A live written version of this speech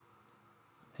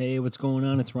Hey, what's going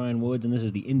on? It's Ryan Woods, and this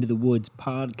is the Into the Woods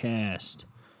podcast,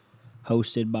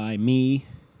 hosted by me.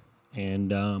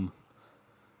 And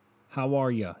how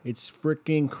are ya? It's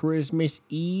freaking Christmas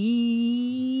Eve.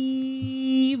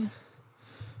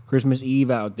 Christmas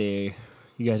Eve out there.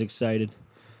 You guys excited?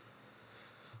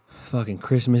 Fucking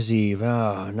Christmas Eve.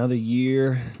 Another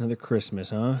year, another Christmas,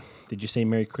 huh? Did you say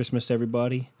Merry Christmas to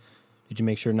everybody? Did you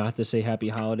make sure not to say Happy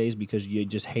Holidays because you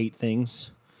just hate things?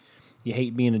 You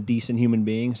hate being a decent human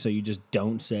being, so you just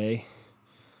don't say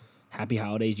Happy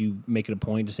Holidays. You make it a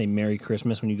point to say Merry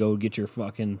Christmas when you go get your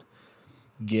fucking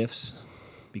gifts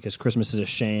because Christmas is a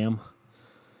sham.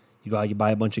 You go out, you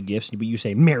buy a bunch of gifts, but you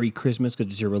say Merry Christmas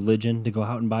because it's your religion to go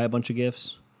out and buy a bunch of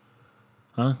gifts.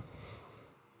 Huh?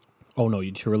 Oh, no,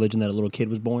 it's your religion that a little kid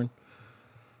was born?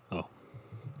 Oh.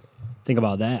 Think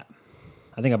about that.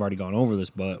 I think I've already gone over this,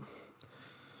 but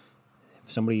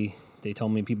if somebody... They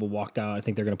told me people walked out. I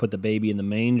think they're going to put the baby in the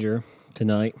manger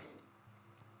tonight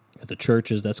at the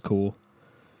churches. That's cool.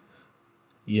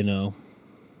 You know,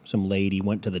 some lady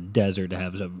went to the desert to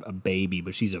have a baby,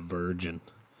 but she's a virgin.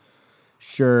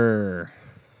 Sure.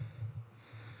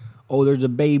 Oh, there's a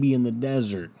baby in the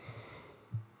desert.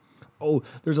 Oh,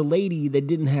 there's a lady that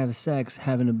didn't have sex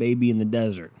having a baby in the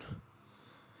desert.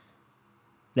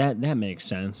 That makes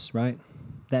sense, right?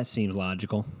 That seems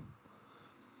logical.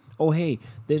 Oh, hey,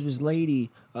 there's this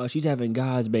lady, she's having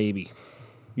God's baby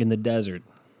in the desert.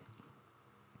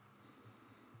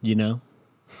 You know?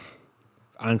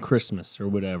 On Christmas or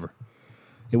whatever.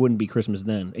 It wouldn't be Christmas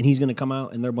then. And he's going to come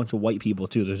out, and they're a bunch of white people,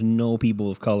 too. There's no people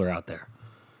of color out there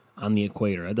on the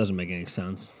equator. That doesn't make any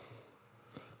sense.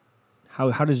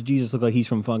 How does Jesus look like he's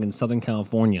from fucking Southern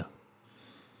California?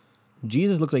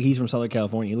 Jesus looks like he's from Southern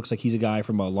California. He looks like he's a guy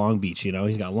from Long Beach, you know?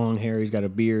 He's got long hair. He's got a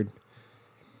beard.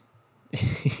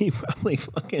 He probably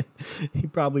fucking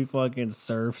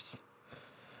surfs.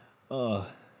 He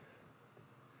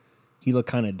looked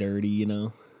kind of dirty, you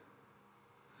know.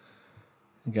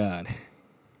 God.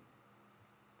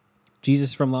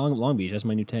 Jesus from Long Beach. That's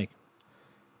my new take.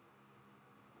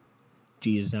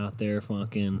 Jesus out there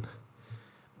fucking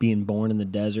being born in the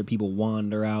desert. People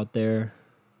wander out there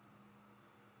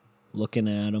looking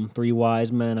at him. 3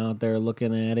 wise men out there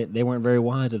looking at it. They weren't very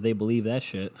wise if they believed that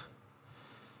shit.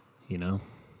 You know?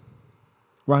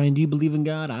 Ryan, do you believe in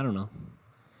God? I don't know.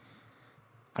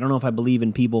 I don't know if I believe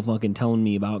in people fucking telling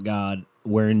me about God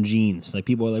wearing jeans. Like,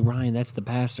 people are like, Ryan, that's the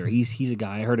pastor. He's a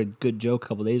guy. I heard a good joke a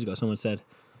couple days ago. Someone said,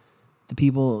 the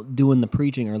people doing the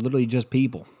preaching are literally just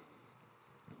people.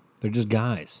 They're just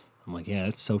guys. I'm like, yeah,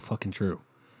 that's so fucking true.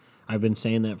 I've been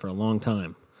saying that for a long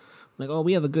time. I'm like, oh,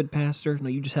 we have a good pastor. No,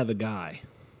 you just have a guy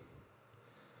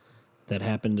that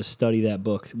happened to study that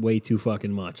book way too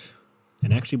fucking much.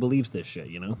 And actually believes this shit,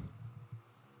 you know?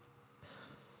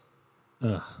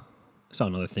 I saw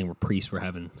another thing where priests were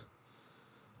having...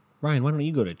 Ryan, why don't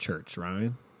you go to church,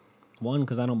 Ryan? One,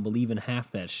 because I don't believe in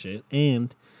half that shit.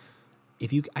 And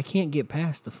I can't get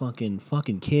past the fucking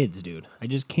kids, dude. I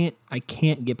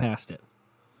can't get past it.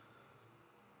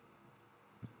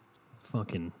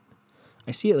 Fucking...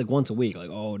 I see it like once a week.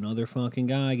 Like, oh, another fucking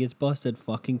guy gets busted.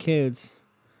 Fucking kids.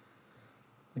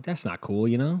 Like, that's not cool,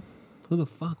 you know? What the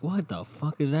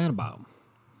fuck is that about?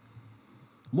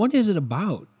 What is it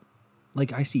about?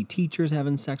 Like, I see teachers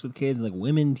having sex with kids, like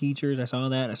women teachers. I saw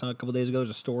that. I saw a couple days ago. There's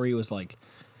a story. It was like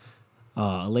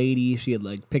a lady. She had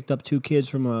like picked up 2 kids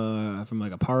from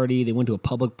like a party. They went to a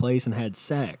public place and had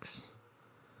sex.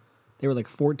 They were like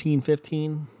 14,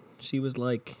 15. She was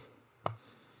like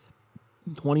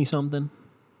 20 something,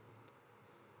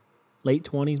 late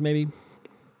 20s maybe.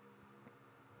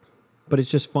 But it's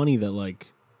just funny that like.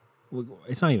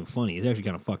 It's not even funny. It's actually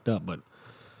kind of fucked up, but,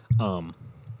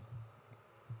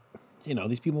 you know,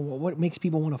 these people, what makes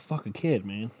people want to fuck a kid,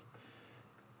 man?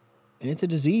 And it's a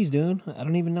disease, dude. I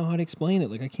don't even know how to explain it.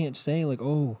 Like, I can't say,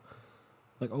 oh,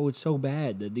 it's so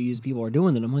bad that these people are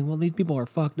doing it. I'm like, well, these people are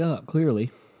fucked up, clearly.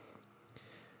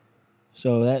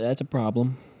 So that's a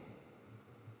problem.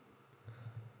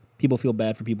 People feel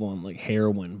bad for people on, like,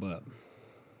 heroin, but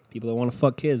people that want to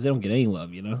fuck kids, they don't get any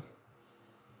love, you know?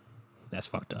 That's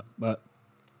fucked up. But,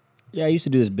 yeah, I used to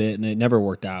do this bit, and it never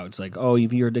worked out. It's like, oh,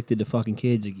 if you're addicted to fucking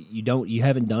kids, you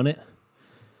haven't done it?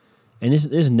 And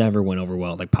this never went over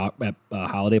well, like at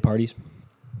holiday parties.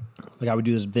 Like, I would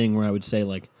do this thing where I would say,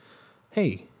 like,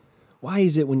 hey, why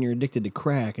is it when you're addicted to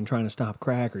crack and trying to stop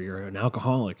crack, or you're an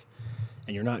alcoholic,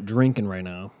 and you're not drinking right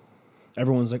now,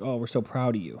 everyone's like, oh, we're so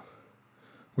proud of you.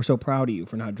 We're so proud of you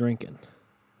for not drinking.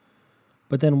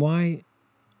 But then why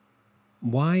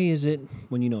is it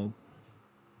when, you know...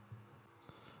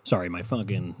 Sorry, my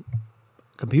fucking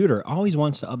computer always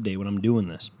wants to update when I'm doing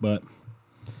this, but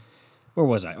Where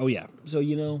was I? Oh, yeah. So,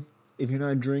 if you're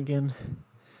not drinking,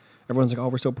 everyone's like, oh,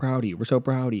 we're so proud of you. We're so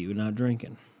proud of you. You're not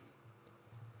drinking.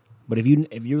 But if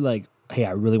you're like, hey,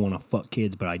 I really want to fuck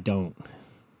kids, but I don't.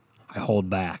 I hold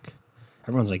back.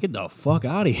 Everyone's like, get the fuck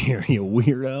out of here, you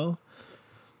weirdo.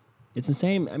 It's the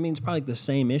same. I mean, it's probably the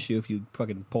same issue if you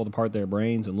fucking pulled apart their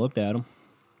brains and looked at them.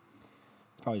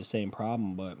 It's probably the same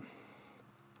problem, but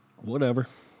whatever.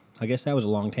 I guess that was a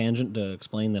long tangent to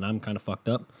explain that I'm kind of fucked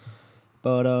up.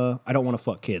 But I don't want to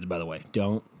fuck kids, by the way.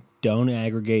 Don't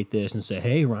aggregate this and say,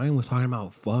 hey, Ryan was talking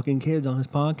about fucking kids on his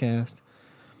podcast.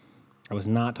 I was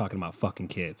not talking about fucking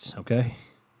kids, okay?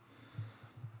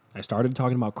 I started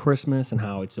talking about Christmas and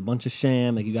how it's a bunch of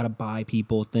sham. Like, you got to buy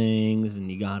people things and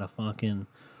you got to fucking,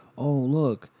 oh,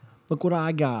 look what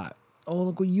I got. Oh,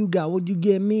 look what you got. What'd you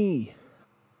get me?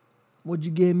 What'd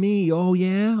you get me? Oh,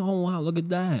 yeah? Oh, wow, look at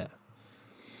that.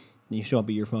 And you show up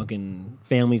at your fucking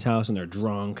family's house and they're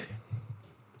drunk.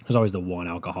 There's always the one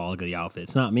alcoholic of the outfit.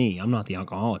 It's not me. I'm not the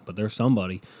alcoholic, but there's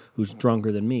somebody who's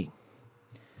drunker than me.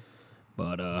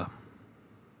 But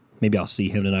maybe I'll see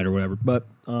him tonight or whatever. But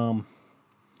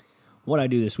what I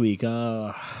do this week,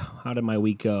 how did my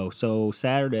week go? So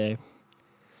Saturday,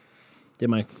 did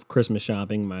my Christmas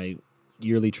shopping, my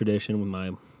yearly tradition with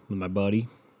my buddy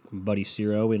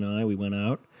Ciro and I. We went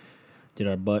out, did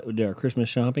our Christmas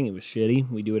shopping. It was shitty.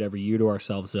 We do it every year to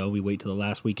ourselves, though. We wait till the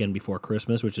last weekend before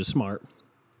Christmas, which is smart.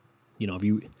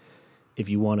 If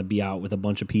you want to be out with a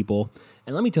bunch of people.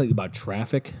 And let me tell you about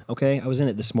traffic, okay? I was in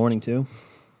it this morning, too.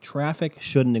 Traffic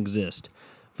shouldn't exist.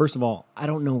 First of all, I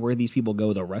don't know where these people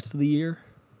go the rest of the year.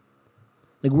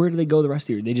 Like, where do they go the rest of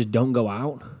the year? They just don't go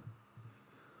out?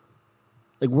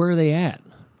 Like, where are they at?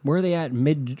 Where are they at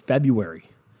mid-February?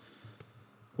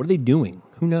 What are they doing?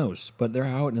 Who knows? But they're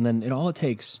out, and then all it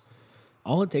takes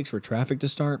for traffic to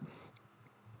start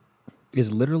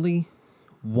is literally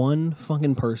one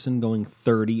fucking person going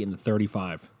 30 into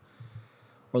 35.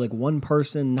 Or like one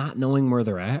person not knowing where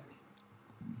they're at.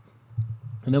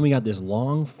 And then we got this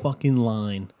long fucking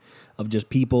line of just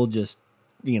people just,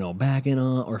 backing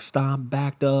up or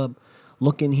backed up,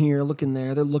 looking here, looking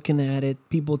there. They're looking at it.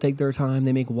 People take their time.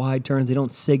 They make wide turns. They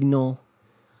don't signal.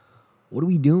 What are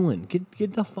we doing?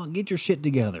 Get your shit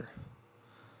together.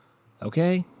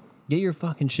 Okay? Get your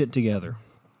fucking shit together.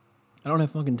 I don't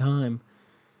have fucking time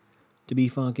to be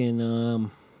fucking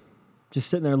just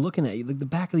sitting there looking at you. Like the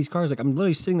back of these cars, like I'm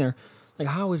literally sitting there. Like,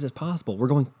 how is this possible?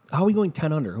 How are we going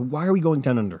 10 under? Why are we going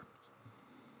 10 under?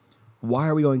 Why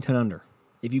are we going 10 under?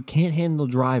 If you can't handle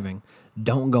driving,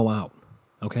 don't go out,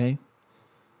 okay?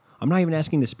 I'm not even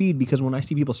asking to speed because when I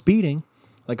see people speeding,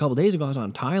 like a couple days ago, I was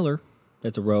on Tyler.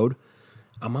 That's a road.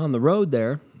 I'm on the road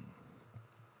there,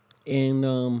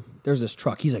 and there's this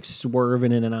truck. He's like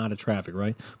swerving in and out of traffic,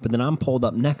 right? But then I'm pulled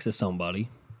up next to somebody,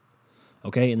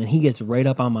 okay? And then he gets right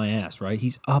up on my ass, right?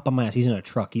 He's up on my ass. He's in a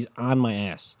truck. He's on my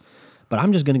ass. But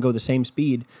I'm just going to go the same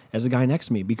speed as the guy next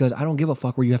to me because I don't give a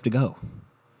fuck where you have to go.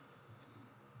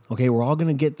 Okay, we're all going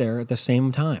to get there at the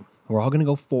same time. We're all going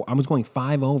to go I was going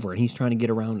 5 over, and he's trying to get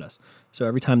around us. So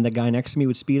every time that guy next to me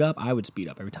would speed up, I would speed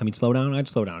up. Every time he'd slow down, I'd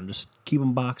slow down. Just keep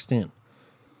him boxed in.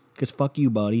 Because fuck you,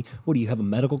 buddy. What, do you have a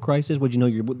medical crisis? Would you know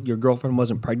your girlfriend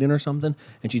wasn't pregnant or something,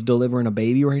 and she's delivering a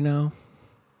baby right now?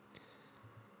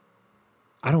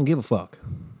 I don't give a fuck.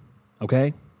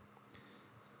 Okay?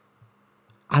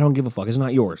 I don't give a fuck. It's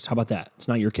not yours. How about that? It's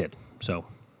not your kid. So,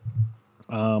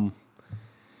 what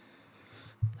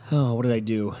did I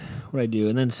do?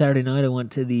 And then Saturday night I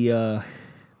went to the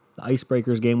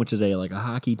Icebreakers game, which is a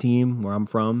hockey team where I'm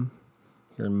from,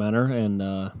 here in Menor,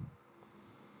 and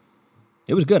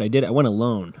it was good. I went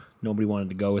alone. Nobody wanted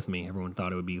to go with me. Everyone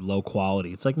thought it would be low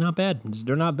quality. It's like not bad.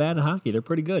 They're not bad at hockey. They're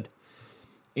pretty good.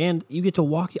 And you get to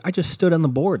walk. I just stood on the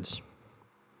boards.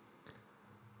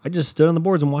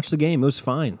 And watched the game. It was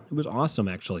fine. It was awesome,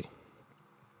 actually.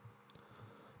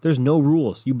 There's no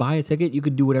rules. You buy a ticket, you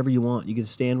could do whatever you want. You can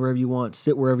stand wherever you want,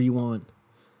 sit wherever you want.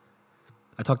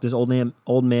 I talked to this old man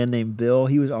named Bill.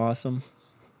 He was awesome.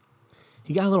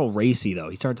 He got a little racy, though.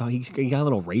 He started talking. He got a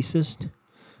little racist. And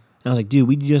I was like, dude,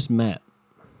 we just met.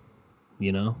 Maybe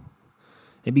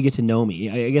you get to know me.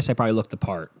 I guess I probably looked the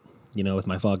part, with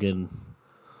my fucking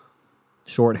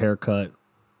short haircut,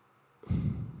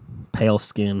 pale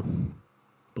skin,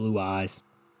 blue eyes,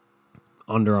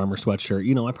 Under Armour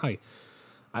sweatshirt.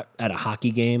 At a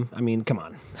hockey game, I mean, come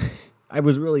on. I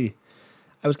was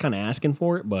kind of asking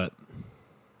for it, but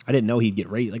I didn't know he'd get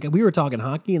raised. Like, we were talking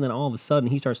hockey, and then all of a sudden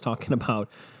he starts talking about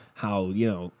how,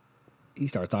 he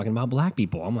starts talking about black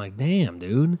people. I'm like, damn,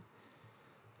 dude.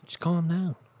 Just calm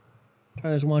down. Try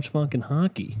to just watch fucking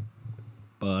hockey.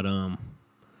 But,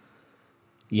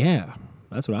 yeah.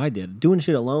 That's what I did. Doing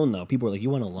shit alone, though. People were like, you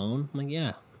want alone? I'm like,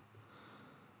 yeah.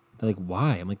 They're like,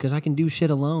 why? I'm like, because I can do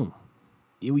shit alone.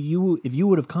 If you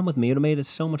would have come with me, it would have made it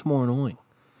so much more annoying.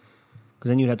 Because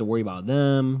then you'd have to worry about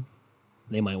them.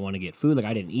 They might want to get food. Like,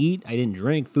 I didn't eat. I didn't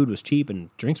drink. Food was cheap and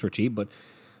drinks were cheap, but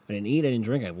I didn't eat. I didn't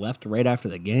drink. I left right after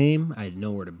the game. I had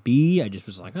nowhere to be. I just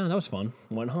was like, oh, that was fun.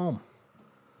 Went home.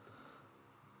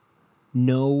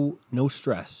 No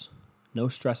stress. No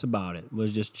stress about it.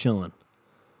 Was just chilling.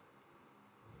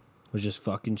 Was just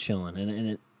fucking chilling.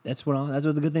 And that's what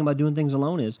the good thing about doing things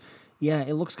alone is. Yeah,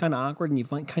 it looks kind of awkward and you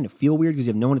kind of feel weird because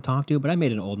you have no one to talk to, but I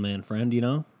made an old man friend, you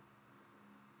know?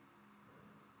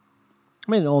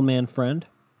 I made an old man friend.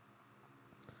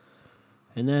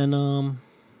 And then,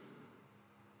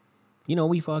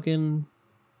 we fucking,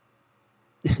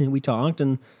 we talked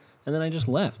and then I just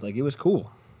left. Like, it was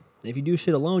cool. If you do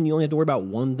shit alone, you only have to worry about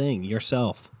one thing,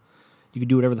 yourself. You can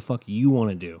do whatever the fuck you want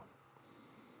to do.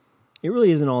 It really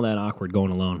isn't all that awkward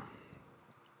going alone.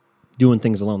 Doing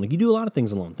things alone. Like, you do a lot of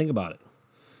things alone. Think about it.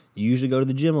 You usually go to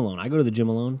the gym alone. I go to the gym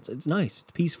alone. It's nice.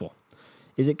 It's peaceful.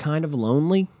 Is it kind of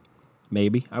lonely?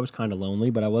 Maybe. I was kind of lonely,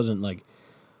 but I wasn't, like,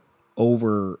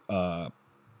 over... I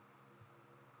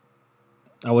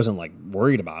wasn't, like,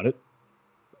 worried about it.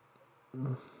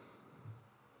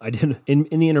 I didn't... In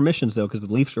the intermissions, though, because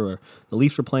the Leafs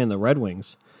were playing the Red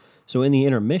Wings. So in the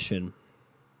intermission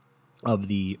of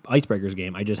the Icebreakers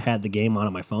game, I just had the game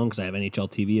on my phone because I have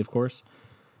NHL TV, of course.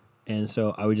 And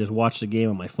so I would just watch the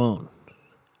game on my phone.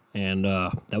 And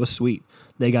that was sweet.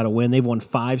 They got a win. They've won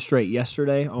 5 straight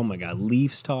yesterday. Oh, my God.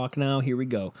 Leafs talk now. Here we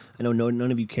go. I know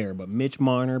none of you care, but Mitch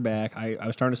Marner back. I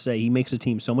was trying to say he makes the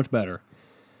team so much better.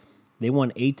 They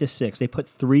won 8-6. They put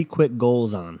 3 quick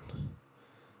goals on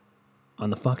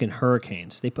the fucking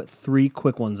Hurricanes. They put 3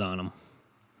 quick ones on them.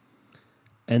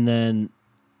 And then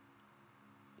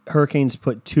Hurricanes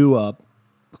put 2 up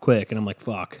quick, and I'm like,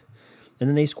 fuck. And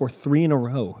then they score 3 in a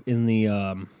row in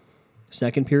the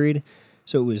second period.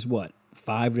 So it was,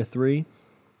 5-3?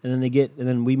 And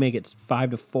then we make it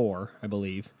 5-4, I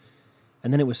believe.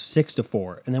 And then it was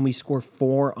 6-4. And then we score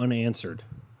 4 unanswered.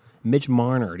 Mitch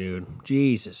Marner, dude.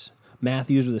 Jesus.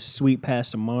 Matthews with a sweet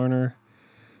pass to Marner.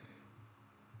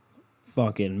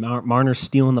 Fucking Marner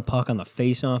stealing the puck on the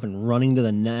face-off and running to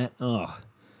the net. Oh,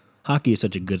 hockey is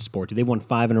such a good sport, dude. They've won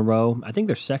 5 in a row. I think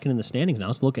they're second in the standings now.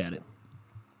 Let's look at it.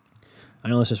 I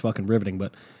know this is fucking riveting,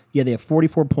 but yeah, they have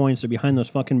 44 points. They're behind those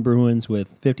fucking Bruins with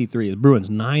 53. The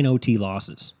Bruins, 9 OT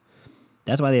losses.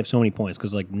 That's why they have so many points,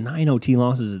 because 9 OT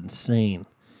losses is insane.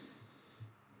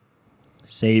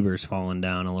 Sabres falling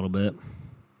down a little bit.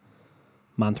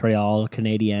 Montreal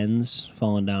Canadiens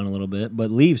falling down a little bit. But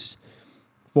Leafs,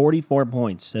 44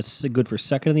 points. That's good for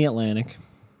second in the Atlantic.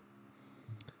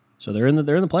 So they're in the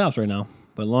playoffs right now,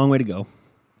 but a long way to go.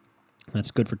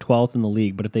 That's good for 12th in the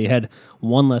league. But if they had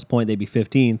 1 less point, they'd be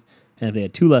 15th. And if they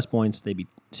had 2 less points, they'd be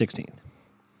 16th.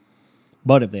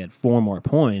 But if they had 4 more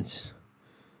points,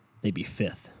 they'd be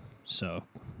 5th. So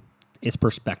it's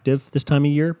perspective this time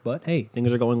of year. But hey,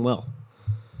 things are going well.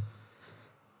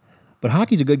 But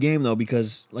hockey's a good game, though,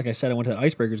 because, like I said, I went to the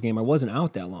Icebreakers game. I wasn't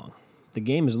out that long. The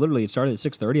game is literally, it started at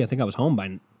 6:30. I think I was home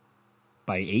by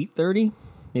 8:30,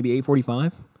 maybe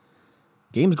 8:45.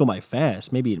 Games go by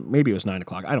fast. Maybe it was 9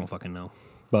 o'clock. I don't fucking know.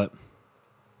 But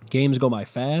games go by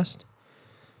fast.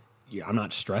 Yeah, I'm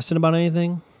not stressing about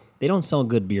anything. They don't sell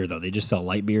good beer, though. They just sell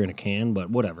light beer in a can, but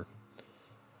whatever.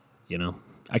 You know,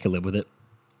 I could live with it.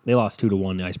 They lost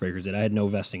 2-1, the Icebreakers did. I had no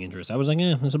vesting interest. I was like,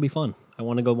 this will be fun. I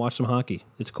want to go watch some hockey.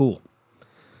 It's cool.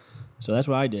 So that's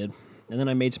what I did. And then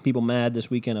I made some people mad this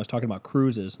weekend. I was talking about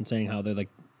cruises and saying how they're like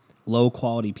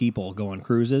low-quality people go on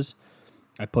cruises.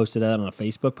 I posted that on a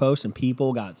Facebook post, and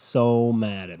people got so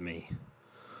mad at me.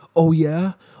 Oh,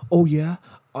 yeah?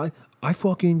 I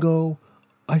fucking go...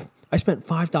 I spent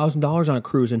 $5,000 on a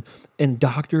cruise, and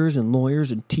doctors and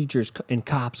lawyers and teachers and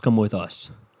cops come with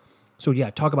us. So,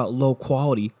 yeah, talk about low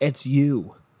quality. It's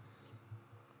you.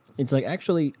 It's like,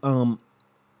 actually,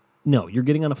 no, you're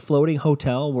getting on a floating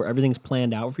hotel where everything's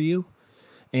planned out for you,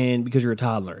 and because you're a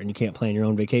toddler and you can't plan your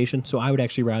own vacation. So I would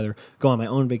actually rather go on my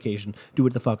own vacation, do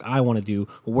what the fuck I want to do,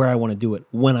 where I want to do it,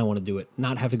 when I want to do it,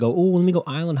 not have to go, oh, let me go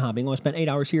island hopping. Oh, I spent 8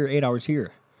 hours here, 8 hours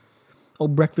here. Oh,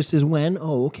 breakfast is when?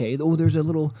 Oh, okay. Oh, there's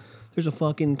a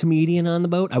fucking comedian on the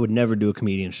boat. I would never do a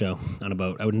comedian show on a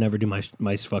boat. I would never do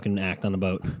my fucking act on a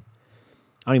boat. I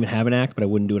don't even have an act, but I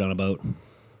wouldn't do it on a boat.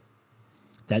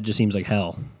 That just seems like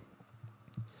hell.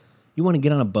 You want to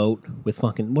get on a boat with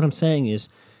fucking... What I'm saying is,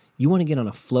 you want to get on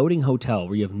a floating hotel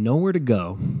where you have nowhere to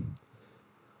go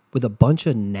with a bunch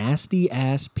of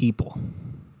nasty-ass people.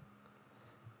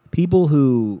 People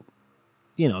who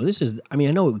I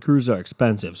know cruises are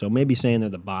expensive, so maybe saying they're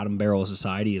the bottom barrel of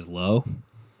society is low.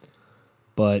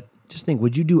 But just think,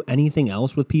 would you do anything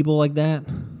else with people like that?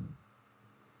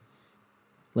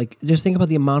 Like, just think about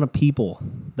the amount of people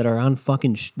that are on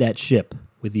fucking that ship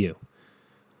with you.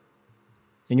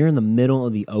 And you're in the middle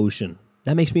of the ocean.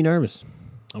 That makes me nervous,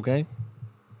 okay?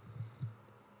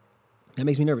 That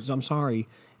makes me nervous. So I'm sorry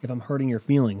if I'm hurting your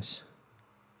feelings.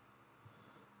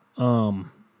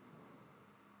 I'm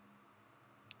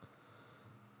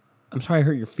sorry I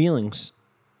hurt your feelings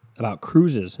about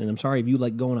cruises, and I'm sorry if you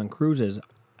like going on cruises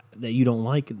that you don't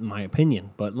like, in my opinion.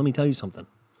 But let me tell you something.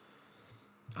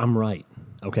 I'm right,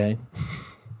 okay?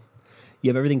 You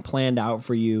have everything planned out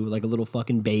for you like a little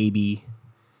fucking baby.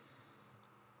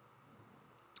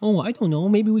 Oh, I don't know.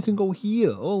 Maybe we can go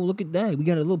here. Oh, look at that. We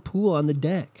got a little pool on the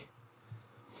deck.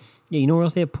 Yeah, you know where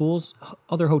else they have pools?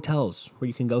 Other hotels where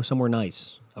you can go somewhere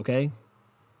nice, okay?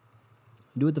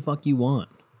 Do what the fuck you want.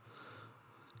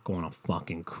 Go on a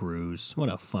fucking cruise. What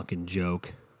a fucking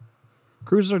joke.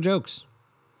 Cruises are jokes.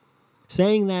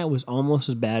 Saying that was almost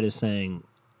as bad as saying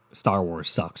Star Wars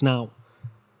sucks. Now,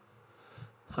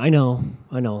 I know.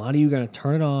 A lot of you are going to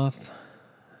turn it off.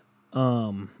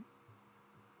 I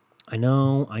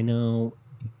know.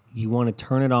 You want to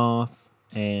turn it off.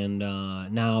 And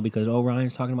now, because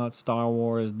Ryan's talking about Star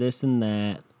Wars, this and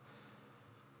that.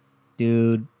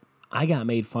 Dude, I got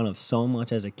made fun of so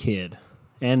much as a kid.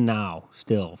 And now,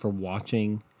 still, for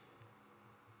watching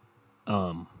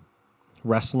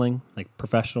wrestling, like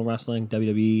professional wrestling,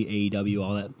 WWE, AEW,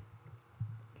 all that.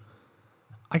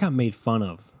 I got made fun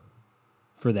of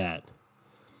for that.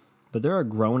 But there are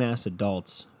grown-ass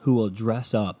adults who will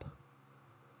dress up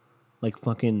like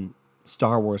fucking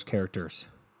Star Wars characters,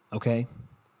 okay?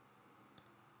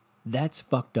 That's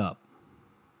fucked up.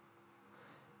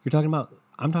 I'm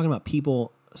talking about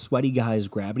people, sweaty guys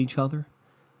grabbing each other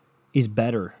is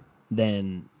better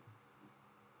than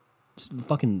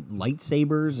fucking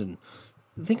lightsabers. And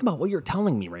think about what you're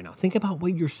telling me right now. Think about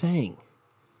what you're saying.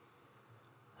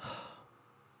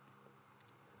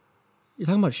 You're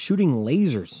talking about shooting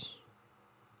lasers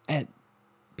at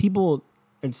people,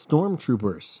 at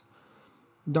stormtroopers.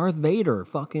 Darth Vader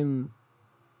fucking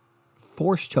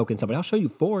force choking somebody. I'll show you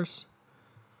force.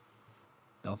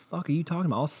 The fuck are you talking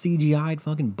about? All CGI'd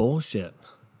fucking bullshit.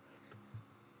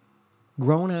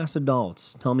 Grown-ass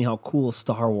adults tell me how cool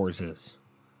Star Wars is.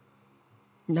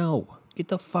 No. Get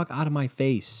the fuck out of my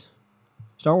face.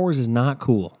 Star Wars is not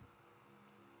cool.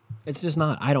 It's just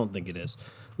not. I don't think it is.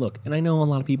 Look, and I know a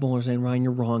lot of people are saying, Ryan,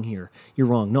 you're wrong here. You're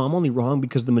wrong. No, I'm only wrong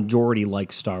because the majority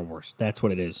likes Star Wars. That's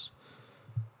what it is.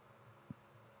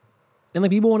 And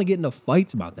people want to get into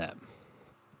fights about that.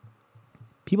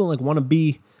 People want to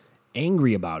be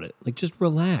angry about it. Just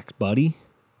relax, buddy.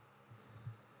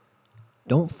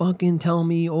 Don't fucking tell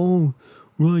me, oh,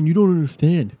 Ryan, you don't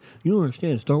understand. You don't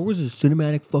understand. Star Wars is a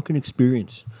cinematic fucking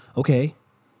experience. Okay.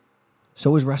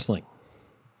 So is wrestling.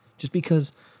 Just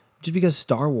because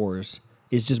Star Wars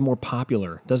is just more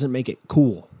popular doesn't make it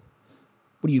cool.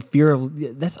 What do you fear of?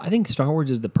 I think Star Wars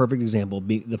is the perfect example of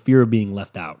the fear of being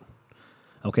left out.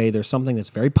 Okay, there's something that's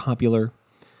very popular.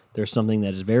 There's something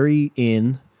that is very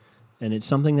in, and it's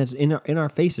something that's in our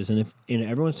faces. And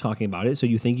everyone's talking about it, so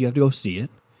you think you have to go see it.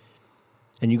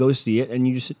 And you go see it,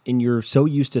 and you're so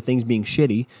used to things being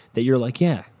shitty that you're like,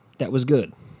 yeah, that was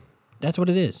good. That's what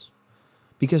it is.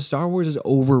 Because Star Wars is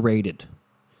overrated.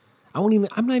 I'm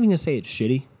not even gonna say it's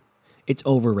shitty. It's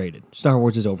overrated. Star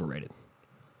Wars is overrated.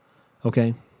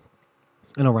 Okay?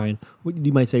 I know, Ryan.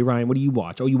 You might say, Ryan, what do you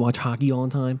watch? Oh, you watch hockey all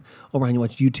the time? Oh, Ryan, you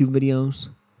watch YouTube videos?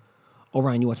 Oh,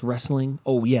 Ryan, you watch wrestling?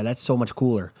 Oh, yeah, that's so much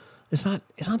cooler. It's not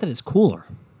that it's cooler.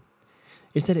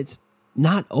 It's that it's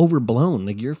not overblown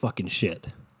like your fucking shit.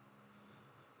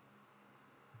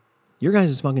 Your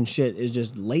guys' fucking shit is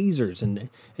just lasers and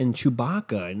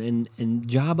Chewbacca and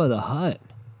Jabba the Hutt.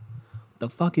 The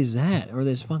fuck is that? Or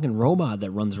this fucking robot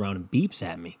that runs around and beeps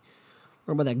at me.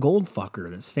 Or about that gold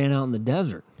fucker that's standing out in the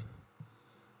desert.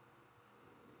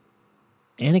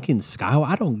 Anakin Skywalker,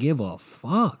 I don't give a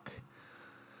fuck.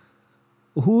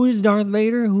 Who is Darth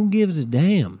Vader? Who gives a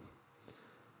damn?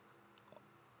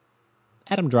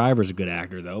 Adam Driver's a good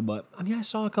actor, though, but I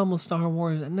saw a couple of Star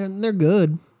Wars, and they're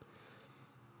good.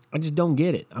 I just don't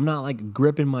get it. I'm not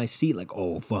gripping my seat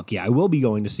oh, fuck yeah. I will be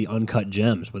going to see Uncut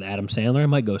Gems with Adam Sandler. I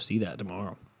might go see that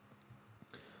tomorrow.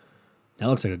 That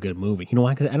looks like a good movie. You know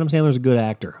why? Because Adam Sandler's a good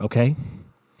actor, okay?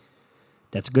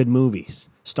 That's good movies.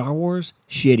 Star Wars,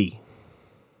 shitty.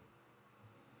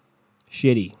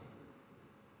 Shitty.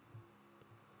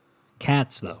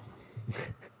 Cats, though.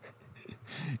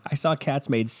 I saw Cats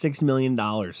made $6 million.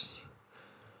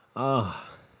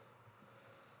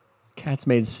 Cats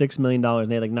made $6 million. And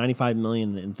they had like $95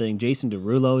 million in thing. Jason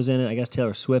Derulo's in it. I guess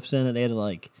Taylor Swift's in it. They had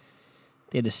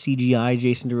to CGI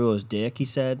Jason Derulo's dick, he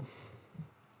said.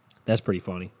 That's pretty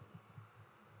funny.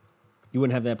 You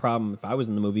wouldn't have that problem if I was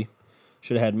in the movie.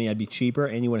 Should have had me. I'd be cheaper,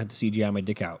 and you wouldn't have to CGI my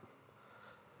dick out.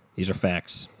 These are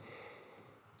facts.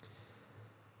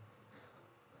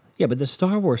 Yeah, but the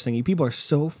Star Wars thing, you people are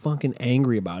so fucking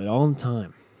angry about it all the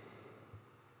time.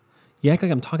 You act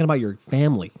like I'm talking about your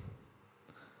family.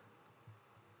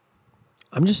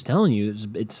 I'm just telling you,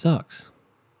 it sucks.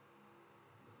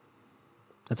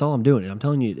 That's all I'm doing. I'm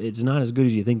telling you, it's not as good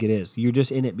as you think it is. You're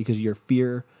just in it because of your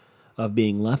fear of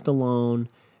being left alone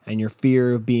and your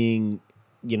fear of being,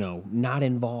 not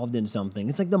involved in something.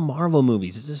 It's like the Marvel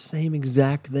movies. It's the same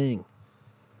exact thing.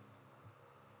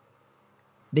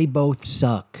 They both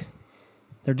suck.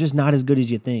 They're just not as good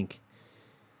as you think.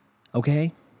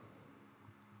 Okay?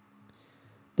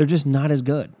 They're just not as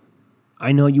good.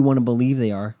 I know you want to believe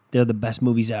they are. They're the best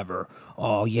movies ever.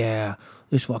 Oh, yeah.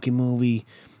 This fucking movie.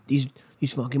 These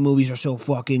fucking movies are so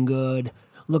fucking good.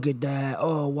 Look at that.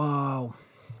 Oh, wow.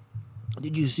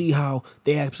 Did you see how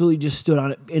they absolutely just stood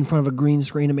on it in front of a green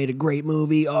screen and made a great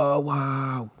movie? Oh,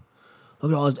 wow.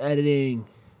 Look at all this editing.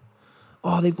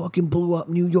 Oh, they fucking blew up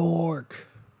New York.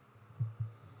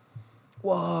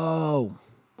 Whoa.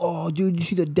 Oh, dude, you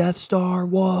see the Death Star?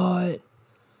 What?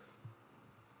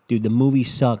 Dude, the movie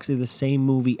sucks. It's the same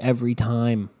movie every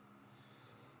time.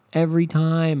 Every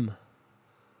time.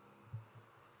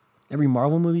 Every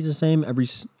Marvel movie's the same.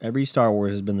 Every Star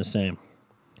Wars has been the same.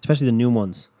 Especially the new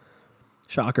ones.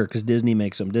 Shocker, because Disney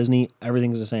makes them. Disney,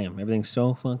 everything's the same. Everything's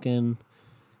so fucking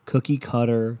cookie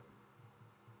cutter.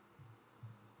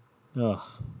 Ugh.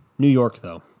 New York,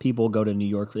 though. People go to New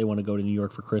York. They want to go to New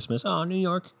York for Christmas. Oh, New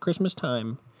York, Christmas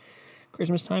time.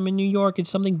 Christmas time in New York, it's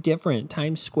something different.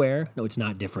 Times Square. No, it's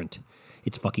not different.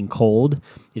 It's fucking cold.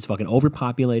 It's fucking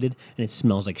overpopulated. And it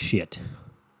smells like shit.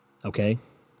 Okay?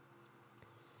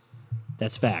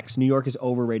 That's facts. New York is an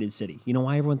overrated city. You know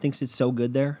why everyone thinks it's so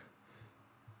good there?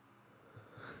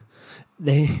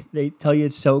 They tell you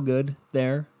it's so good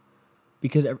there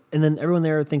because and then everyone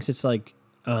there thinks it's like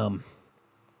everyone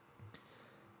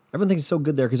thinks it's so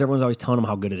good there because everyone's always telling them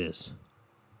how good it is.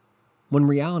 When in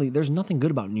reality, there's nothing good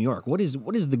about New York. What is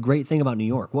the great thing about New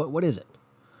York? What is it?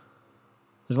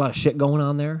 There's a lot of shit going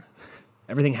on there.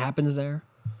 Everything happens there.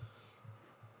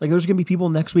 Like there's gonna be people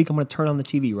next week. I'm gonna turn on the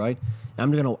TV, right?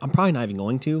 And I'm probably not even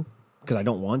going to because I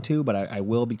don't want to, but I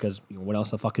will because what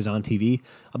else the fuck is on TV?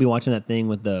 I'll be watching that thing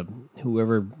with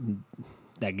whoever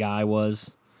that guy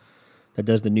was that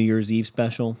does the New Year's Eve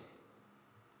special.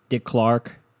 Dick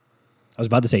Clark. I was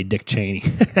about to say Dick Cheney.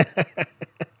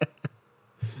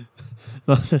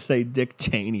 I was going to say Dick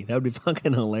Cheney. That would be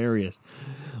fucking hilarious.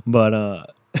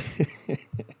 But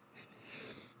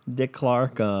Dick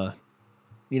Clark, I'll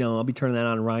be turning that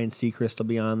on. Ryan Seacrest will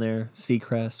be on there.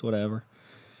 Seacrest, whatever.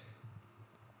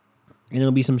 And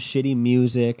it'll be some shitty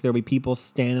music. There'll be people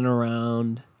standing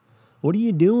around. What are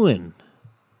you doing?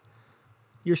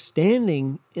 You're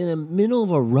standing in the middle of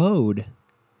a road.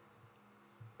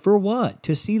 For what?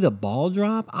 To see the ball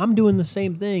drop? I'm doing the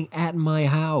same thing at my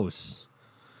house.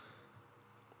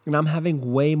 And I'm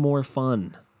having way more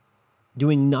fun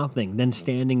doing nothing than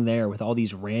standing there with all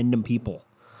these random people.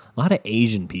 A lot of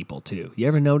Asian people, too. You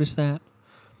ever notice that?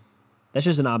 That's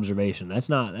just an observation. That's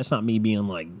not me being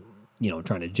like,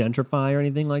 trying to gentrify or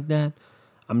anything like that.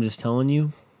 I'm just telling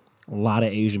you, a lot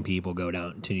of Asian people go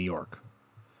down to New York.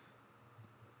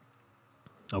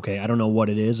 Okay, I don't know what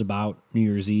it is about New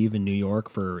Year's Eve in New York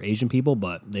for Asian people,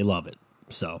 but they love it.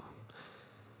 So,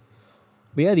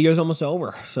 but yeah, the year's almost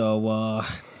over. So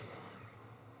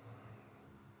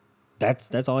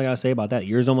that's all I gotta say about that. The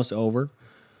year's almost over.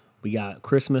 We got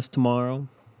Christmas tomorrow.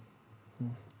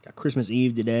 Got Christmas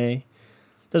Eve today.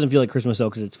 Doesn't feel like Christmas though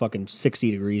because it's fucking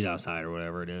 60 degrees outside or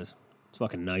whatever it is. It's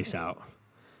fucking nice out,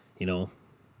 Oh,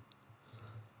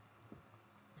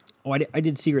 I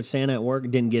did Secret Santa at work.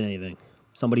 Didn't get anything.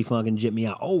 Somebody fucking jipped me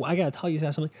out. Oh, I gotta tell you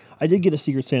something. I did get a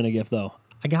Secret Santa gift though.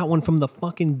 I got one from the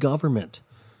fucking government.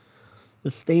 The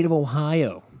state of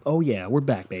Ohio. Oh yeah, we're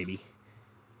back, baby.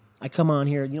 I come on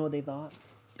here. You know what they thought?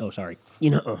 Oh, sorry.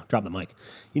 Drop the mic.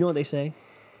 You know what they say?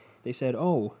 They said,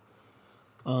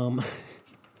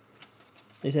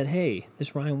 they said, hey,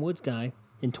 this Ryan Woods guy,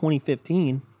 in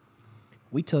 2015,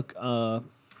 we took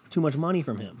too much money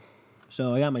from him.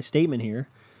 So I got my statement here.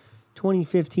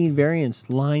 2015 variance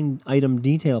line item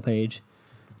detail page.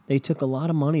 They took a lot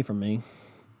of money from me.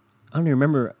 I don't even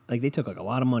remember, they took a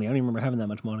lot of money. I don't even remember having that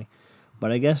much money.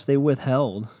 But I guess they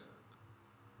withheld,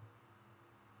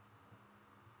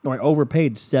 or I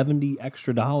overpaid $70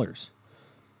 extra.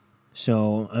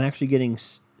 So I'm actually getting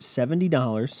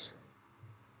 $70,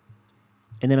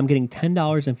 and then I'm getting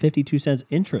 $10.52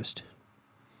 interest.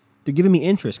 They're giving me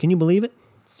interest. Can you believe it?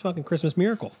 It's a fucking Christmas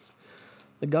miracle.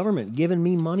 The government giving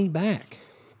me money back.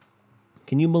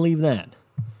 Can you believe that?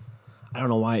 I don't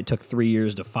know why it took 3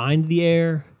 years to find the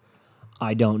heir.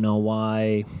 I don't know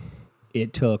why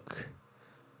it took,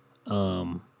 I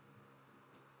don't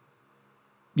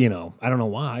know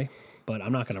why, but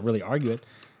I'm not going to really argue it.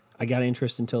 I got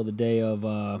interest until the day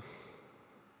of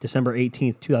December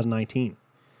 18th, 2019.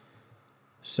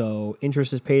 So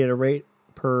interest is paid at a rate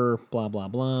per blah, blah,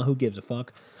 blah. Who gives a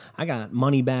fuck? I got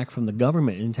money back from the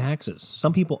government in taxes.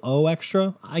 Some people owe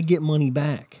extra. I get money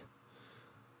back.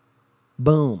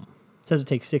 Boom. It says it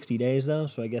takes 60 days, though,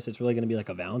 so I guess it's really going to be like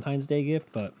a Valentine's Day gift,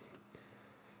 but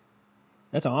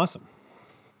that's awesome.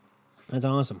 That's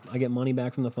awesome. I get money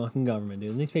back from the fucking government, dude.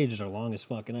 And these pages are long as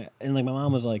fuck. And my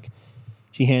mom was like,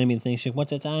 she handed me the thing. She's like,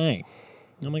 what's it say?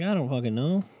 I'm like, I don't fucking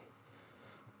know.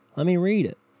 Let me read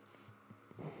it.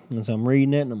 And so I'm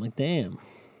reading it, and I'm like, damn,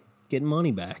 getting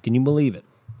money back. Can you believe it?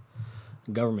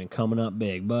 The government coming up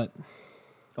big. But,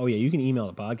 oh, yeah, you can email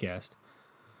the podcast.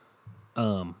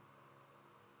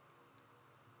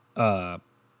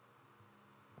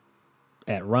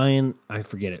 At Ryan, I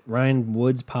forget it,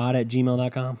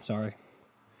 ryanwoodspod@gmail.com. Sorry.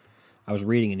 I was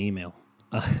reading an email,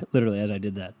 literally as I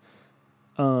did that.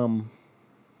 I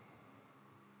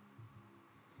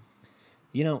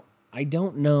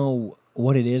don't know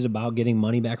what it is about getting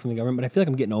money back from the government, but I feel like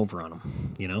I'm getting over on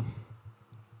them,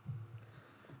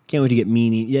 Can't wait to get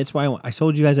mean. Yeah, that's why I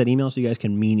told you guys that email so you guys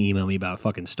can mean email me about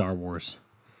fucking Star Wars.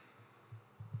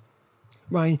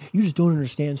 Ryan, you just don't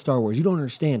understand Star Wars. You don't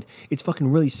understand. It's fucking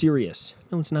really serious.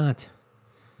 No, it's not.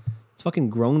 It's fucking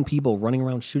grown people running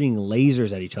around shooting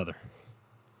lasers at each other.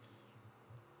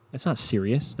 That's not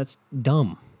serious. That's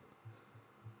dumb.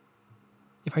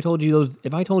 If I told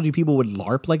you people would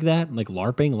LARP like that, like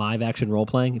LARPing, live action role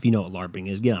playing, if you know what LARPing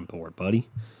is, get on board, buddy.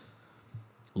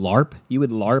 LARP? You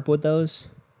would LARP with those?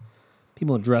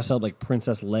 People dress up like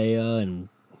Princess Leia and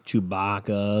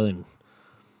Chewbacca and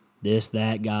this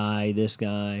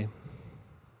guy.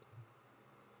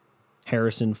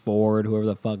 Harrison Ford, whoever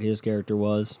the fuck his character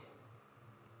was.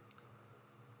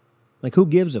 Like, who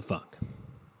gives a fuck?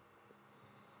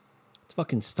 It's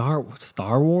fucking Star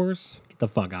Wars? Get the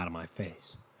fuck out of my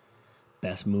face.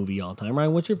 Best movie all time.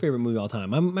 Ryan, what's your favorite movie all time?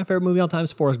 My favorite movie all time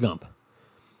is Forrest Gump.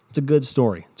 It's a good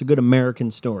story. It's a good American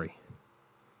story.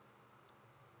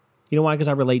 You know why? Because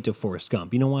I relate to Forrest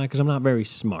Gump. You know why? Because I'm not very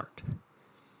smart.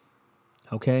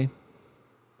 Okay?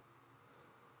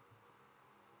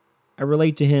 I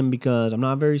relate to him because I'm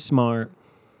not very smart.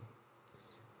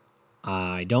 But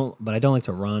I don't like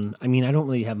to run. I mean, I don't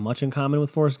really have much in common with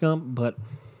Forrest Gump, but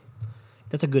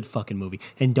that's a good fucking movie.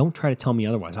 And don't try to tell me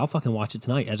otherwise. I'll fucking watch it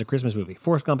tonight as a Christmas movie.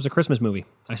 Forrest Gump is a Christmas movie.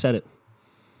 I said it.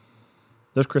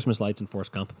 There's Christmas lights in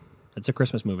Forrest Gump. It's a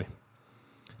Christmas movie.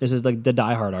 This is like the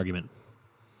Die Hard argument.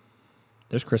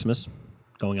 There's Christmas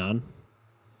going on.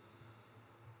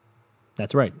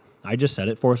 That's right. I just said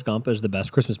it. Forrest Gump is the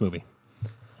best Christmas movie.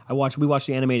 We watched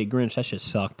the animated Grinch. That shit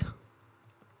sucked. It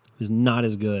was not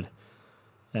as good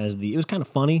as it was kind of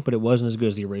funny, but it wasn't as good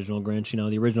as the original Grinch.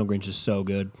 The original Grinch is so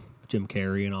good. Jim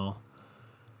Carrey and all.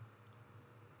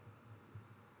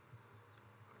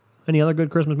 Any other good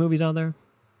Christmas movies out there?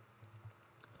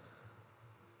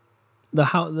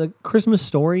 The Christmas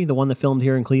Story, the one that filmed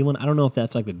here in Cleveland, I don't know if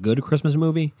that's like a good Christmas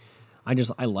movie.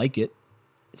 I like it.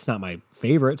 It's not my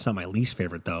favorite. It's not my least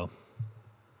favorite, though.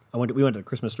 We went to the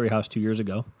Christmas Story house 2 years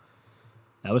ago.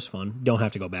 That was fun. You don't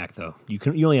have to go back, though. You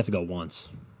only have to go once,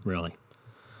 really.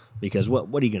 Because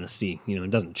what are you going to see?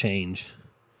 It doesn't change.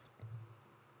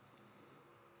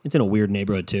 It's in a weird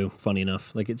neighborhood, too, funny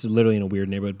enough. Like, it's literally in a weird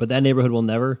neighborhood. But that neighborhood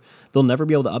they'll never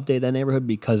be able to update that neighborhood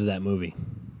because of that movie.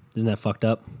 Isn't that fucked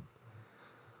up?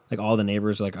 Like, all the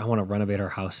neighbors are like, I want to renovate our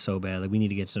house so bad. Like, we need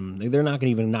to get some... Like, they're not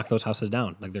going to even knock those houses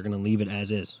down. Like, they're going to leave it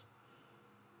as is.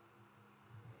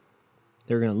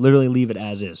 They're going to literally leave it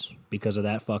as is because of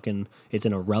that fucking... It's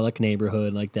in a relic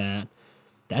neighborhood like that.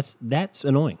 That's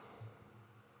annoying.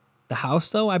 The house,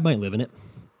 though, I might live in it.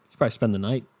 You could probably spend the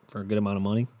night for a good amount of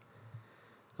money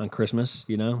on Christmas,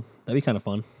 That'd be kind of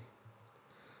fun.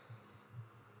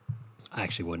 I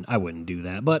actually wouldn't. I wouldn't do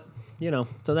that, but...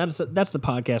 so that's the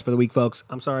podcast for the week, folks.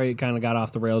 I'm sorry it kind of got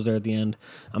off the rails there at the end.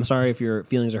 I'm sorry if your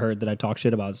feelings are hurt that I talk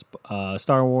shit about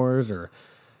Star Wars or,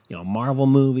 Marvel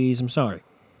movies. I'm sorry.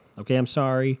 Okay, I'm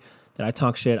sorry that I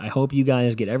talk shit. I hope you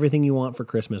guys get everything you want for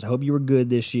Christmas. I hope you were good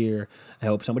this year. I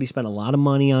hope somebody spent a lot of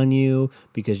money on you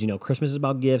because, Christmas is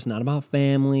about gifts, not about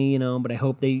family, But I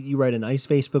hope you write a nice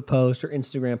Facebook post or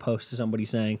Instagram post to somebody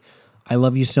saying, I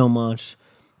love you so much.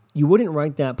 you wouldn't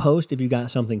write that post if you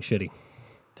got something shitty.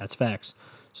 That's facts.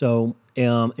 So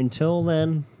until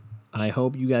then, I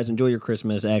hope you guys enjoy your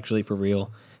Christmas, actually, for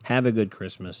real. Have a good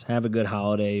Christmas. Have a good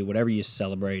holiday, whatever you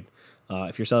celebrate.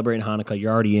 If you're celebrating Hanukkah,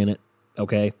 you're already in it,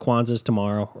 okay? Kwanzaa's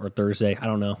tomorrow or Thursday. I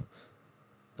don't know,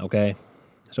 okay?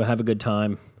 So have a good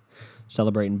time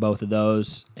celebrating both of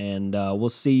those, and we'll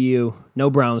see you. No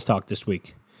Browns talk this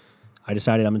week. I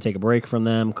decided I'm going to take a break from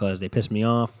them because they pissed me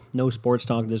off. No sports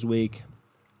talk this week.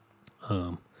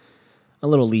 A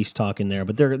little Leafs talk in there,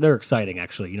 but they're exciting,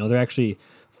 actually. They're actually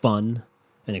fun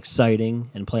and exciting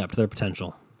and play up to their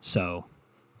potential. So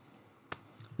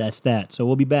that's that. So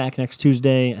we'll be back next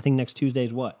Tuesday. I think next Tuesday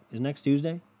is what? Is next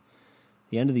Tuesday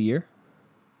the end of the year?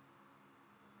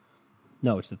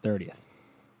 No, it's the 30th.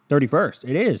 31st.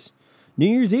 It is. New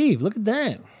Year's Eve. Look at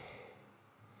that.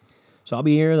 So I'll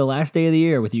be here the last day of the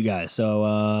year with you guys.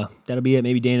 So that'll be it.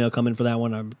 Maybe Dana will come in for that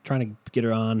one. I'm trying to get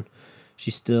her on.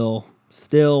 She still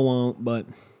won't, but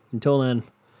until then,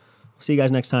 we'll see you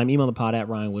guys next time. Email the pod at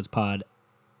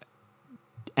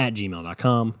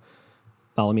ryanwoodspod@gmail.com.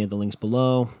 Follow me at the links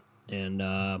below, and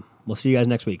we'll see you guys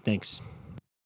next week. Thanks.